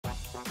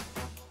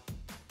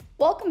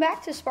Welcome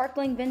back to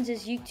Sparkling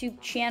Bins'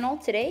 YouTube channel.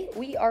 Today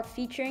we are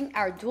featuring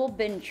our dual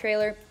bin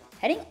trailer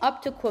heading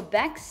up to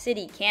Quebec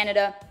City,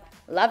 Canada.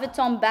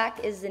 Laviton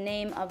Back is the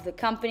name of the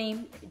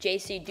company.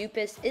 JC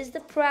Dupas is the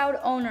proud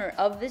owner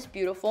of this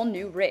beautiful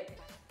new rig.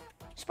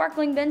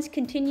 Sparkling Bins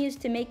continues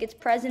to make its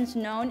presence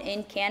known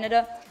in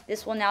Canada.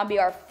 This will now be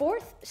our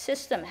fourth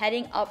system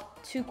heading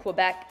up to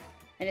Quebec,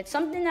 and it's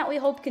something that we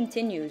hope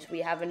continues. We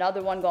have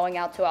another one going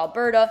out to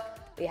Alberta.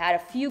 We had a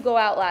few go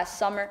out last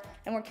summer,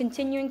 and we're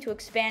continuing to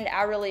expand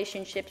our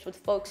relationships with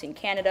folks in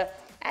Canada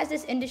as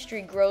this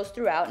industry grows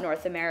throughout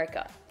North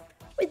America.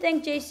 We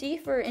thank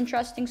JC for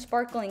entrusting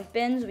Sparkling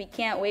Bins. We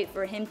can't wait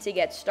for him to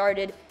get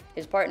started.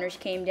 His partners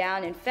came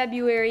down in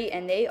February,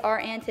 and they are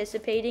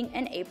anticipating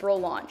an April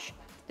launch.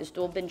 This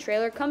dual bin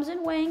trailer comes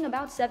in weighing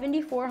about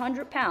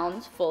 7,400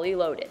 pounds, fully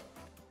loaded.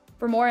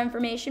 For more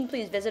information,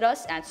 please visit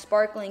us at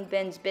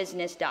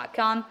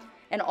sparklingbinsbusiness.com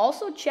and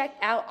also check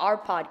out our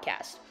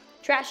podcast,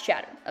 Trash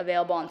Chatter,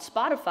 available on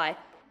Spotify,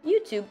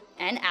 YouTube,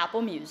 and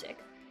Apple Music.